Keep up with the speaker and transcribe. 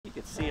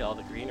see all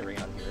the greenery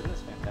on here. Isn't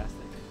this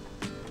fantastic?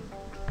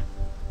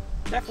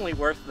 Definitely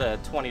worth the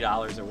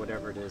 $20 or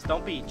whatever it is.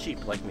 Don't be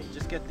cheap like me.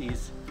 Just get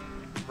these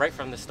right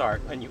from the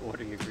start when you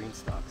order your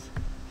Greenstalks.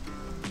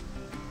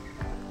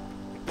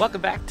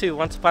 Welcome back to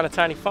Once Upon a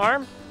Tiny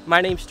Farm. My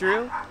name's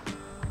Drew.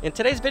 In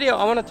today's video,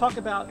 I want to talk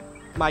about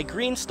my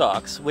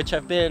Greenstalks, which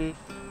have been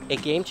a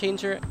game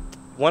changer.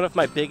 One of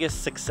my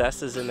biggest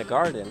successes in the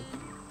garden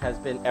has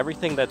been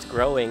everything that's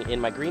growing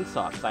in my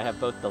Greenstalks. I have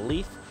both the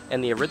leaf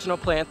and the original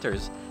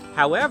planters.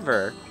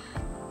 However,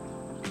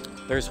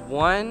 there's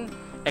one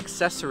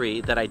accessory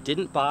that I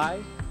didn't buy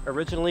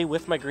originally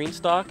with my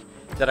Greenstalk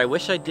that I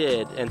wish I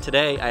did, and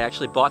today I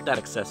actually bought that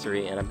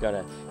accessory and I'm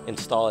gonna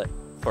install it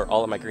for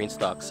all of my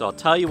Greenstalks. So I'll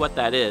tell you what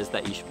that is,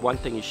 one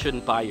thing you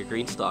shouldn't buy your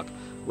Greenstalk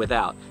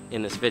without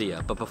in this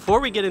video. But before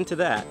we get into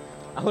that,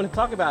 I want to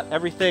talk about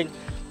everything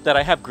that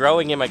I have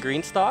growing in my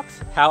Greenstalks,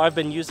 how I've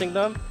been using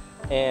them,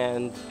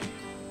 and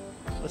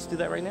let's do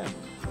that right now.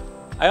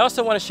 I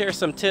also want to share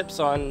some tips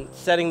on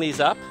setting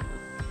these up.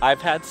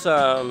 I've had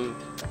some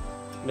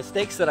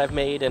mistakes that I've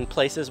made in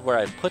places where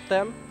I've put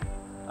them,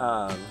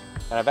 and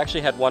I've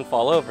actually had one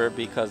fall over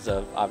because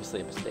of obviously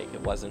a mistake.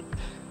 It wasn't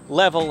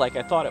level like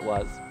I thought it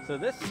was. So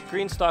this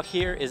Greenstalk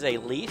here is a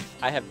leaf.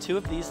 I have two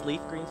of these leaf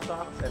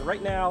Greenstalks, and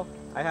right now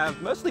I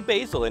have mostly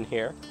basil in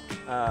here.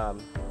 I'm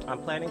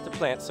planning to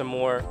plant some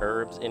more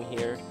herbs in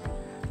here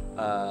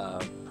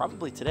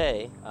probably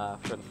today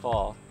for the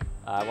fall.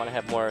 I want to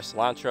have more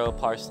cilantro,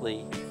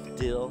 parsley,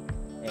 dill.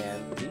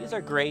 And these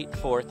are great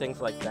for things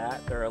like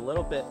that. They're a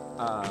little bit,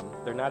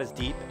 they're not as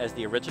deep as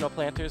the original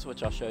planters,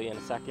 which I'll show you in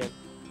a second.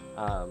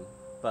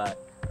 But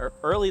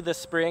early this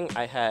spring,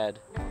 I had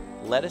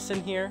lettuce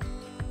in here,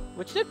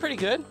 which did pretty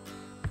good.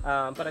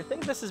 But I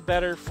think this is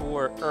better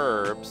for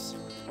herbs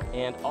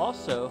and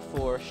also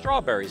for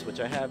strawberries, which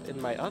I have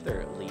in my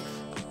other leaf.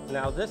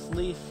 Now this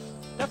leaf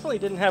definitely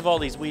didn't have all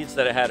these weeds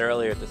that I had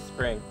earlier this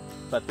spring,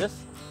 but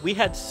we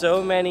had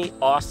so many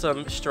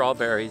awesome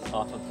strawberries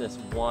off of this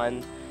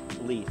one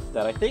leaf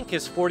that I think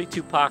is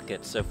 42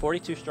 pockets, so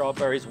 42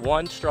 strawberries,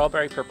 one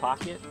strawberry per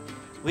pocket.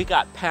 We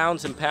got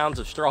pounds and pounds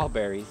of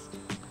strawberries.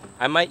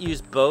 I might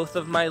use both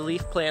of my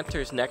leaf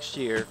planters next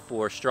year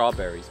for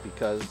strawberries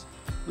because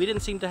we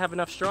didn't seem to have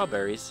enough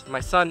strawberries.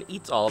 My son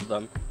eats all of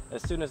them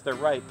as soon as they're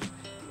ripe,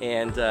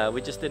 and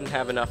we just didn't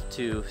have enough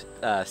to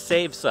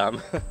save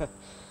some.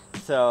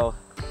 So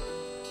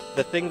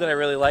the thing that I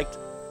really liked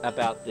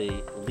about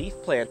the leaf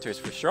planters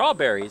for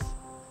strawberries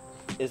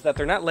is that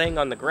they're not laying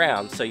on the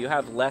ground, so you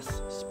have less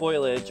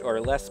spoilage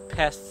or less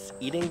pests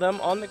eating them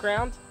on the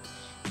ground,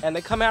 and they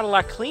come out a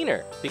lot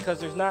cleaner because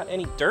there's not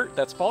any dirt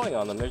that's falling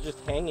on them. They're just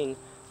hanging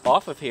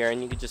off of here,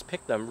 and you can just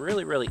pick them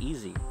really, really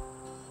easy.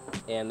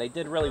 And they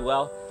did really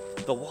well.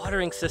 The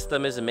watering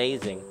system is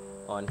amazing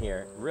on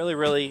here. Really,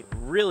 really,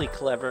 really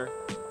clever.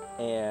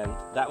 And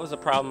that was a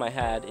problem I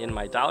had in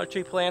my Dollar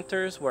Tree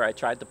planters where I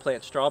tried to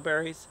plant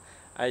strawberries.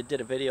 I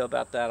did a video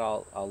about that.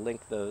 I'll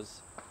link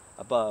those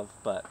above,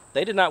 but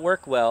they did not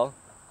work well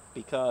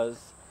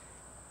because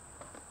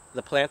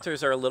the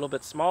planters are a little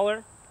bit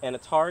smaller and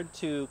it's hard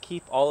to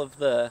keep all of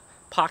the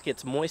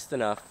pockets moist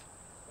enough,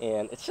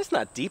 and it's just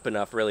not deep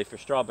enough really for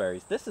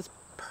strawberries. This is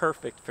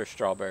perfect for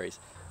strawberries,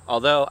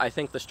 although I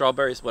think the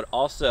strawberries would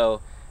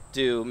also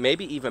do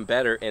maybe even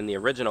better in the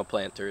original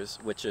planters,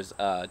 which is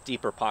a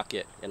deeper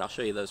pocket, and I'll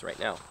show you those right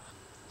now.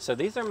 So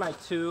these are my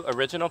two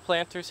original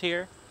planters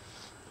here,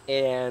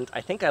 and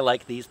I think I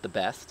like these the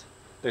best.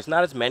 There's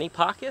not as many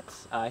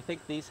pockets. I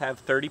think these have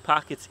 30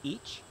 pockets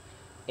each,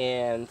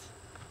 and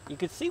you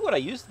can see what I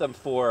use them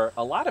for.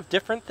 A lot of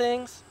different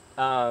things.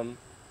 Up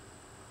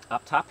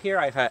top here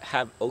I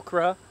have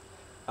okra,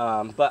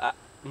 but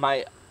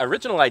my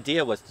original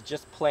idea was to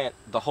just plant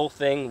the whole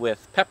thing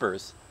with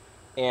peppers,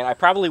 and I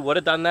probably would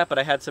have done that, but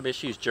I had some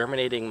issues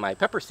germinating my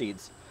pepper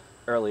seeds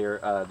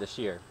earlier this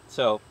year.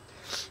 So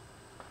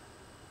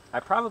I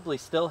probably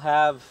still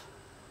have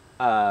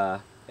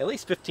at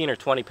least 15 or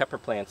 20 pepper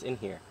plants in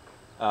here.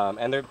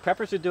 And their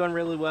peppers are doing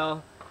really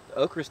well.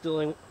 The okra's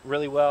doing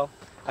really well.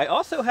 I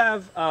also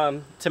have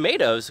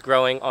tomatoes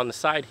growing on the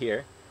side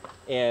here,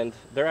 and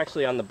they're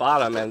actually on the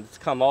bottom and it's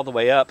come all the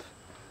way up.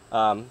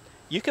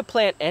 You could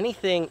plant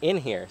anything in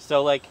here.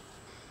 So like,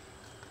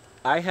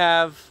 I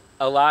have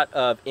a lot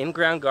of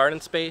in-ground garden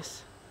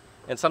space,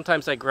 and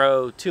sometimes I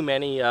grow too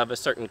many of a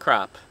certain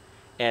crop.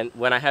 And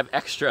when I have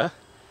extra,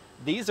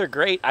 these are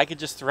great. I could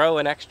just throw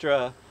an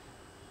extra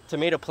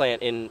tomato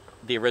plant in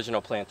the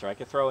original planter. I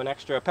could throw an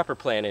extra pepper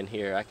plant in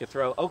here. I could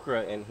throw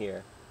okra in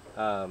here.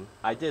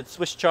 I did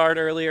Swiss chard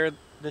earlier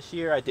this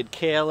year. I did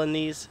kale in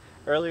these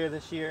earlier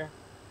this year.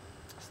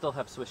 Still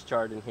have Swiss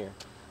chard in here.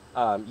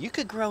 You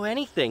could grow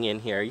anything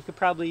in here. You could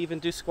probably even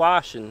do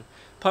squash and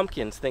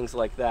pumpkins, things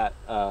like that.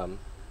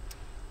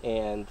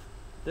 And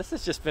this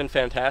has just been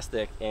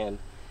fantastic. And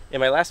in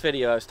my last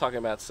video I was talking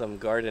about some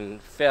garden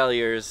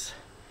failures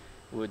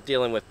with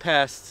dealing with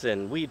pests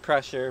and weed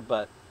pressure,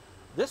 but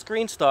this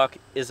Greenstalk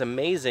is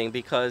amazing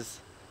because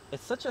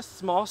it's such a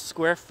small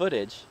square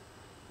footage.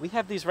 We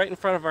have these right in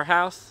front of our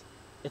house.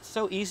 It's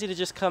so easy to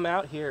just come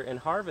out here and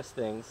harvest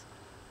things.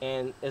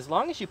 And as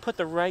long as you put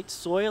the right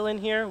soil in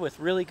here with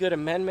really good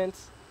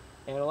amendments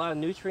and a lot of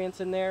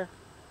nutrients in there,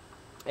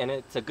 and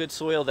it's a good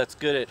soil that's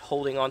good at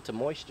holding on to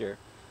moisture,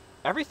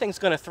 everything's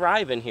going to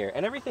thrive in here,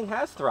 and everything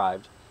has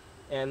thrived.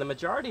 And the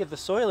majority of the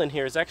soil in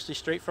here is actually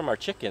straight from our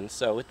chickens,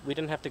 so we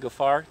didn't have to go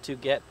far to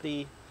get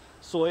the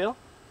soil,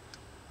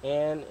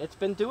 and it's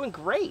been doing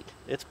great.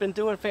 It's been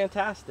doing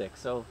fantastic.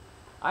 So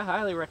I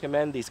highly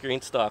recommend these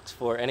Greenstalks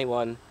for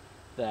anyone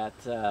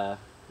that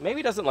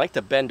maybe doesn't like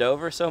to bend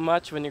over so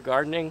much when you're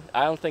gardening.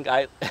 I don't think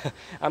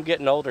I'm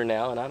getting older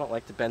now, and I don't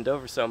like to bend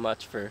over so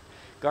much for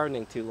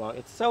gardening too long.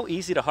 It's so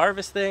easy to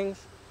harvest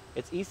things.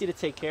 It's easy to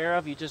take care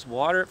of. You just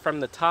water it from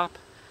the top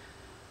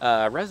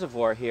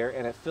reservoir here,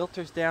 and it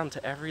filters down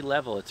to every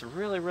level. It's a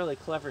really, really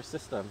clever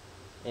system,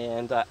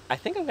 and I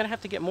think I'm gonna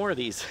have to get more of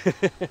these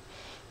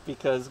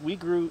because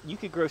you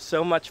could grow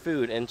so much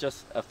food in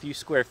just a few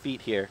square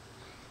feet here,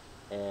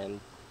 and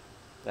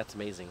that's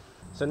amazing.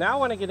 So now I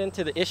want to get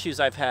into the issues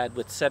I've had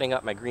with setting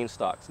up my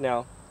Greenstalks.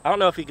 Now, I don't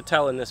know if you could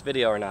tell in this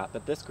video or not,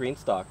 but this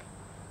Greenstalk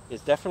is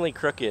definitely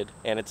crooked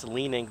and it's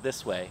leaning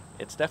this way.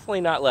 It's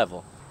definitely not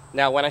level.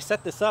 Now, when I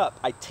set this up,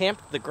 I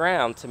tamped the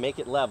ground to make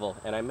it level,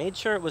 and I made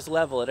sure it was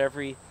level at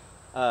every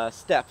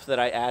step that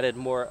I added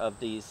more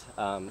of these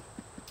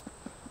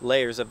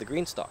layers of the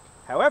Greenstalk.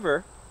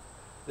 However,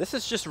 this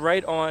is just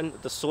right on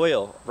the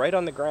soil, right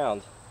on the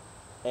ground,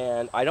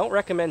 and I don't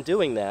recommend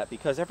doing that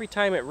because every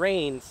time it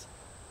rains,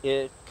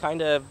 it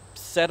kind of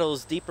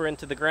settles deeper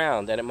into the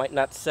ground, and it might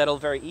not settle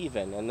very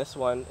even, and this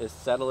one is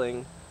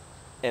settling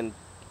and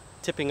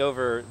tipping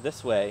over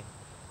this way,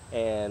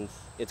 and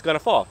it's going to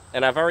fall.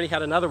 And I've already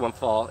had another one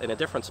fall in a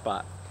different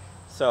spot.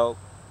 So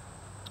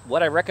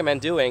what I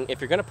recommend doing, if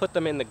you're going to put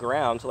them in the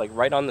ground, like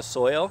right on the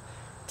soil,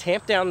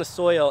 tamp down the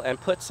soil and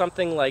put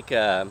something like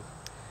a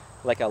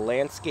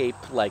landscape,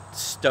 like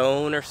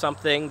stone or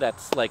something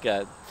that's like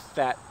a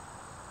fat,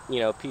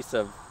 piece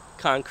of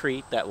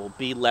concrete that will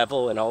be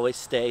level and always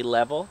stay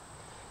level,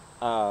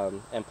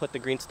 and put the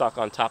Greenstalk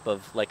on top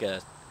of like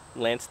a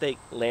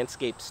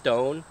landscape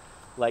stone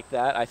like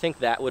that. I think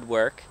that would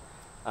work.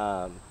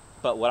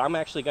 But what I'm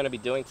actually going to be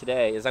doing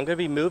today is I'm going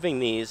to be moving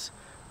these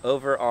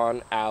over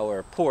on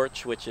our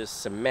porch, which is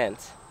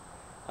cement,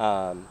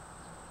 and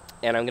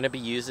I'm going to be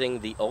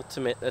using the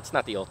ultimate, that's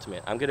not the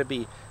ultimate, I'm going to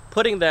be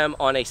putting them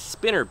on a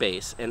spinner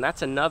base, and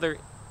that's another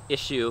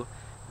issue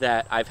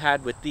that I've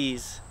had with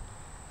these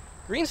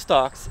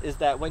Greenstalks, is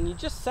that when you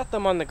just set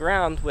them on the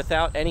ground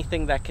without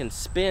anything that can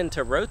spin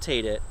to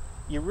rotate it,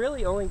 you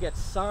really only get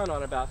sun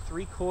on about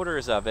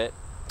 3/4 of it,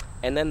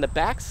 and then the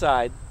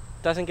backside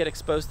doesn't get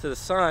exposed to the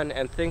sun,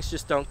 and things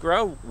just don't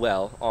grow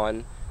well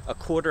on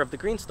 1/4 of the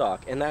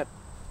Greenstalk, and that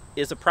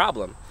is a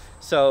problem.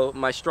 So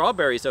my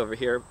strawberries over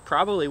here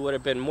probably would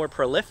have been more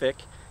prolific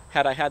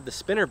had I had the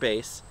spinner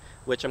base,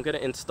 which I'm going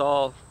to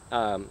install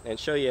and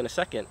show you in a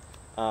second,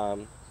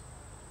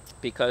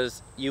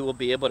 because you will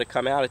be able to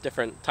come out at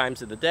different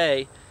times of the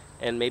day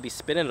and maybe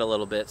spin it a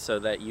little bit so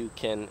that you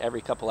can,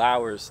 every couple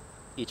hours,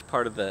 each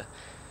part of the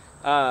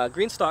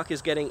Greenstalk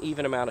is getting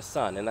even amount of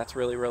sun, and that's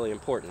really, really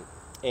important.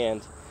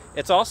 And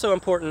it's also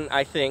important,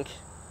 I think,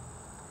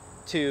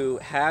 to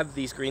have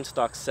these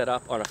Greenstalks set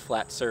up on a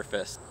flat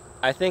surface.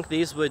 I think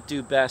these would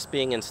do best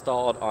being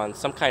installed on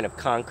some kind of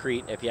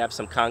concrete. If you have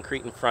some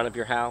concrete in front of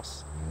your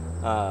house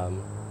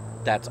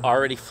that's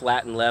already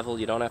flat and level,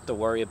 you don't have to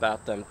worry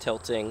about them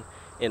tilting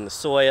in the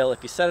soil.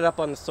 If you set it up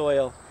on the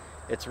soil,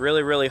 it's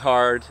really, really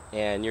hard,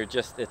 and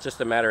it's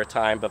just a matter of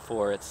time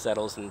before it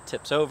settles and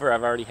tips over.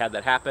 I've already had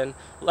that happen.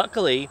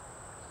 Luckily,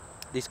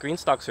 these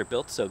Greenstalks are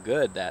built so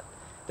good that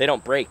they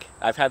don't break.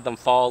 I've had them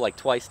fall like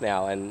twice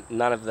now, and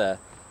none of the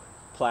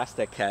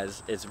plastic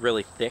is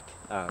really thick.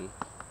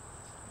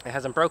 It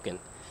hasn't broken.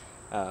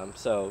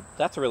 So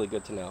that's really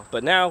good to know.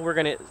 But now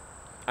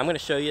I'm gonna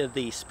show you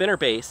the spinner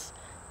base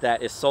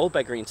that is sold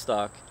by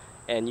Greenstalk,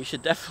 and you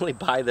should definitely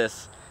buy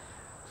this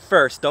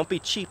first. Don't be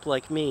cheap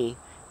like me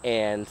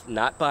and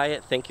not buy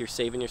it. Think you're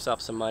saving yourself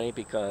some money,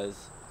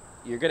 because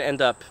you're gonna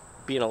end up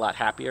being a lot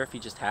happier if you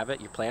just have it.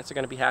 Your plants are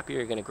gonna be happier,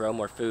 you're gonna grow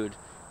more food,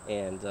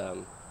 and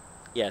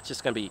yeah, it's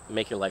just gonna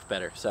make your life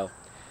better. So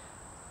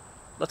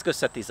let's go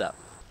set these up.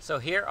 So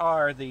here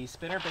are the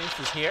spinner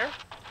bases here.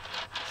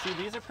 See,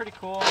 these are pretty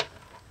cool.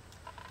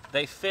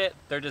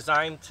 They're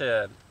designed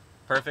to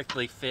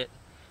perfectly fit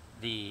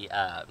the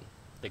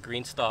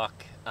Greenstalk,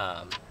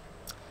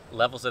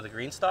 levels of the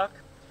Greenstalk.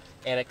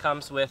 And it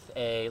comes with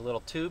a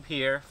little tube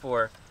here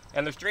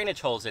and there's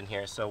drainage holes in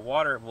here, so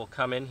water will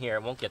come in here,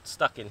 it won't get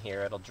stuck in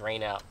here, it'll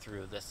drain out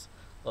through this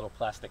little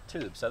plastic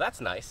tube. So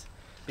that's nice,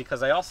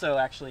 because I also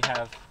actually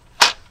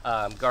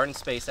have garden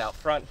space out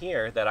front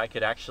here that I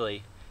could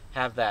actually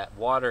have that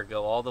water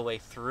go all the way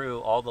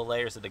through all the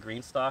layers of the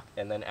Greenstalk,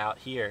 and then out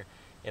here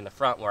in the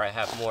front where I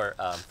have more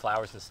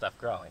flowers and stuff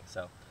growing.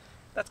 So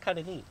that's kind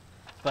of neat.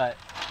 But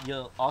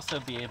you'll also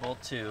be able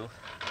to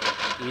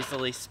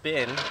easily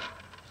spin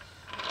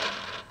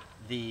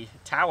the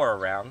tower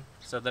around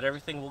so that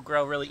everything will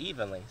grow really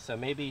evenly. So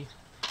maybe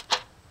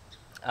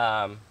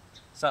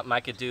something I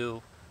could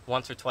do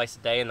once or twice a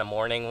day in the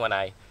morning when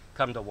I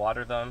come to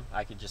water them,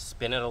 I could just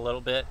spin it a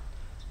little bit,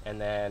 and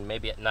then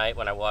maybe at night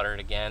when I water it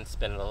again,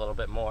 spin it a little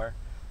bit more,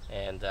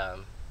 and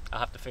I'll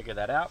have to figure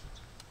that out.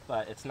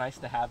 But it's nice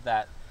to have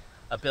that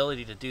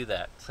ability to do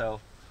that.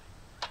 So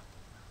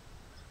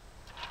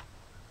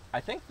I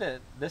think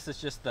that this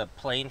is just the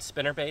plain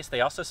spinner base.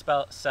 They also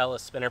sell a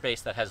spinner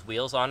base that has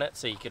wheels on it,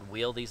 so you could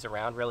wheel these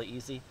around really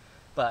easy.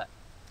 But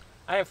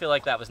I didn't feel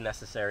like that was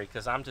necessary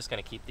because I'm just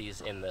going to keep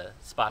these in the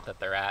spot that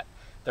they're at.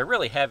 They're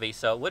really heavy,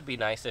 so it would be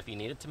nice if you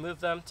needed to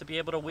move them to be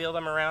able to wheel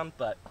them around,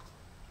 but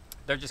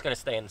they're just going to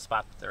stay in the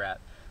spot that they're at.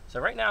 So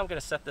right now I'm going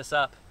to set this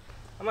up.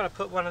 I'm going to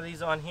put one of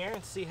these on here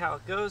and see how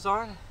it goes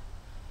on.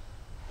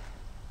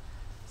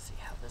 See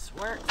how this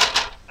works.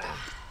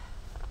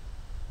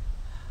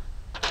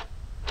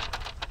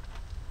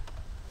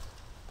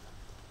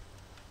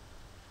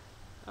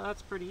 Oh,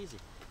 that's pretty easy.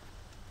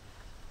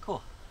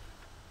 Cool.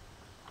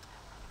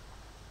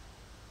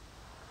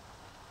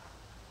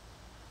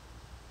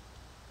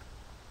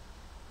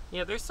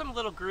 Yeah, there's some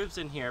little grooves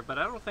in here, but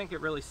I don't think it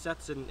really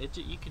sets in.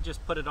 You could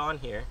just put it on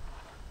here,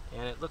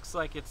 and it looks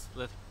like it's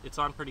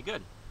on pretty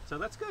good. So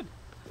that's good.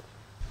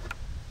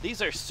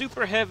 These are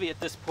super heavy at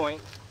this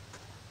point,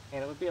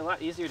 and it would be a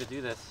lot easier to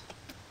do this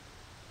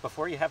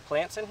before you have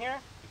plants in here,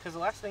 because the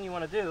last thing you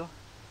want to do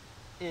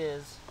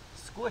is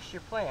squish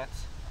your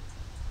plants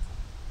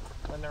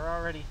when they're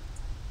already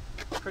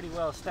pretty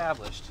well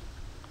established.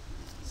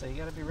 So you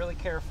got to be really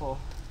careful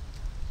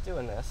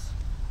doing this.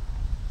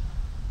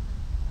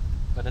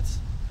 But it's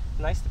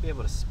nice to be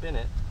able to spin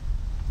it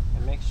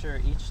and make sure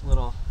each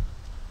little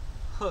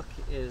hook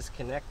is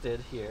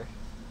connected here.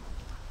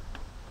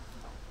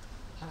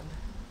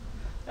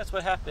 That's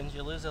what happens,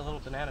 you lose a little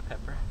banana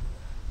pepper.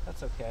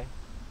 That's okay.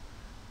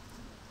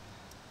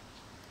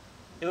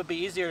 It would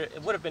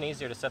have been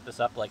easier to set this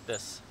up like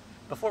this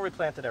before we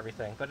planted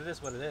everything, but it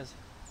is what it is.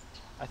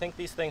 I think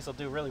these things will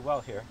do really well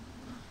here.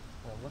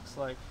 And it looks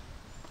like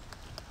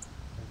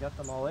we got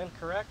them all in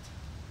correct.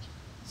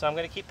 So I'm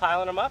going to keep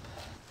piling them up.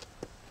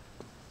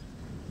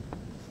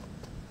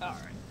 All right.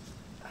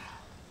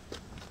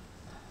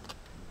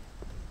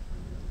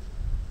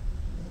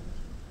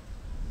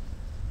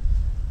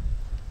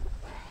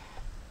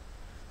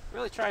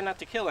 Really trying not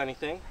to kill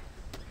anything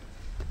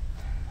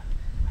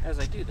as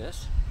I do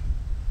this.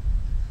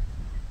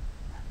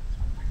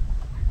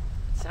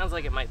 Sounds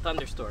like it might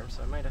thunderstorm,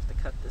 so I might have to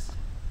cut this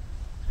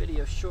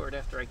video short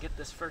after I get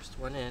this first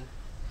one in.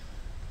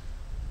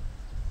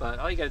 But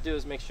all you gotta do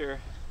is make sure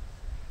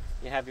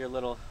you have your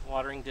little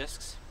watering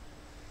discs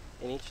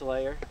in each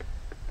layer,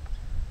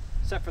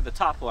 except for the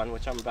top one,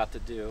 which I'm about to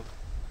do,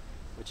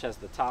 which has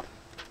the top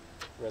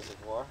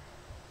reservoir.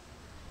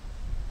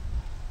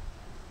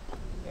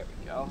 There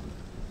we go.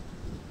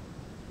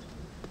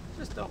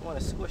 Just don't want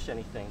to squish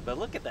anything, but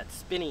look at that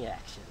spinny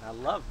action. I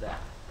love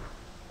that.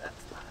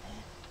 That's not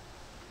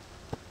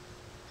it.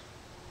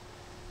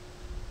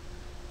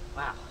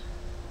 Wow.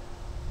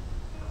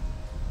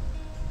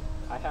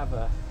 I have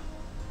a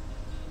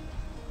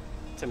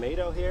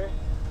tomato here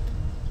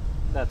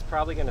that's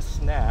probably going to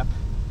snap.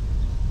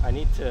 I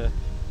need to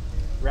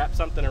wrap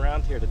something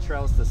around here to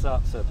trellis this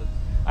up. So that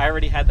I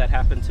already had that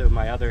happen to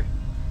my other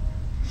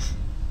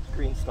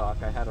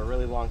Greenstalk. I had a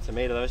really long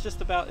tomato that was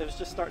it was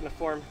just starting to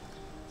form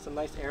some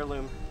nice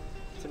heirloom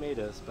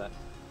tomatoes, but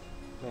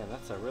man,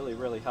 that's a really,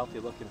 really healthy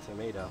looking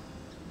tomato.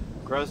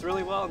 Grows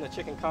really well in the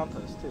chicken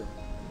compost too.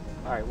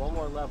 All right, one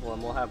more level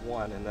and we'll have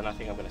one, and then I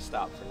think I'm going to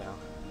stop for now.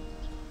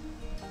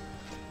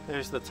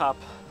 There's the top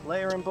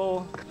layering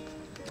bowl.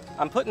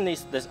 I'm putting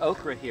this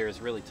okra here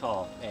is really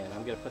tall, and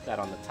I'm going to put that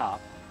on the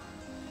top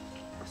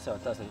so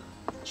it doesn't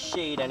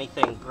shade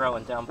anything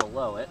growing down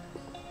below it.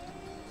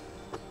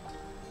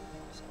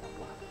 So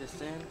I'll lock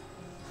this in.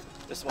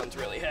 This one's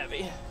really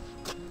heavy.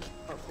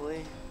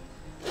 Hopefully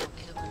I don't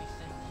kill anything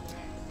here.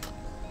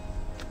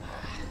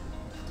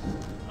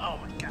 Oh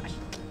my gosh.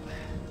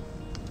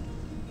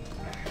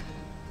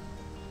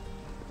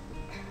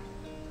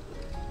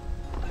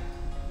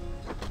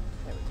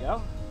 There we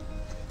go.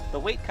 The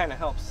weight kind of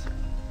helps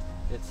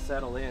it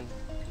settle in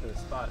to the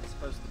spot it's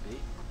supposed to be.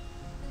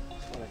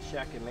 Just want to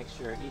check and make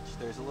sure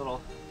there's a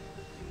little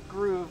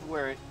groove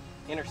where it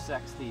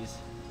intersects these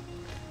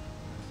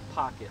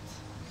pockets.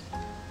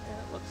 And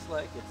it looks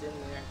like it's in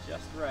there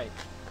just right.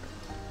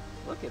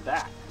 Look at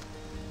that.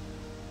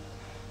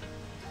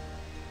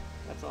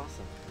 That's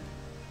awesome.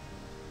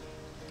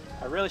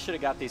 I really should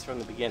have got these from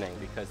the beginning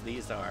because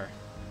these are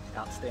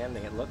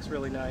outstanding. It looks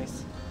really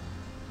nice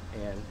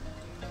and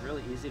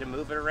really easy to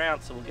move it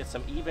around, so we'll get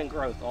some even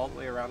growth all the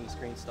way around this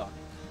Greenstalk.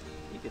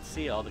 You can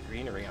see all the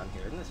greenery on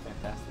here. Isn't this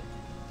fantastic?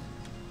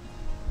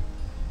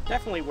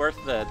 Definitely worth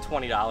the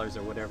 $20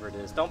 or whatever it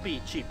is. Don't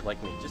be cheap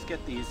like me. Just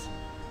get these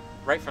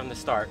right from the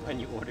start when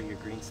you order your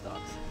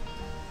Greenstalks.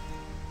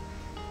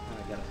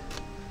 I gotta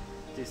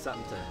do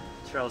something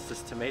to trellis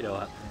this tomato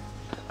up.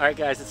 Alright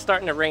guys, it's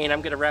starting to rain.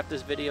 I'm gonna wrap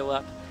this video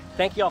up.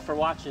 Thank you all for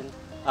watching.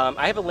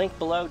 I have a link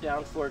below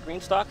down for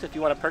Greenstalks if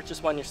you want to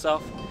purchase one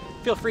yourself.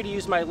 Feel free to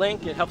use my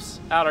link. It helps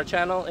out our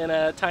channel in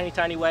a tiny,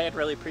 tiny way. I'd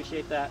really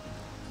appreciate that.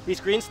 These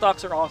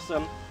Greenstalks are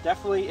awesome.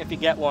 Definitely, if you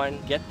get one,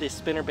 get the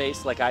spinner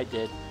base like I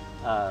did.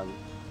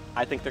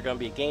 I think they're going to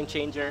be a game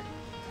changer,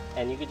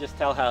 and you can just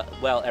tell how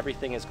well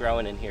everything is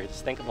growing in here.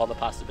 Just think of all the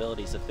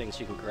possibilities of things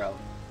you can grow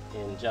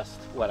in just,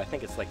 what, I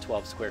think it's like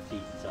 12 square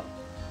feet. So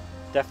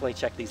definitely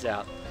check these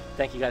out.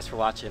 Thank you guys for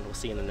watching. We'll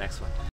see you in the next one.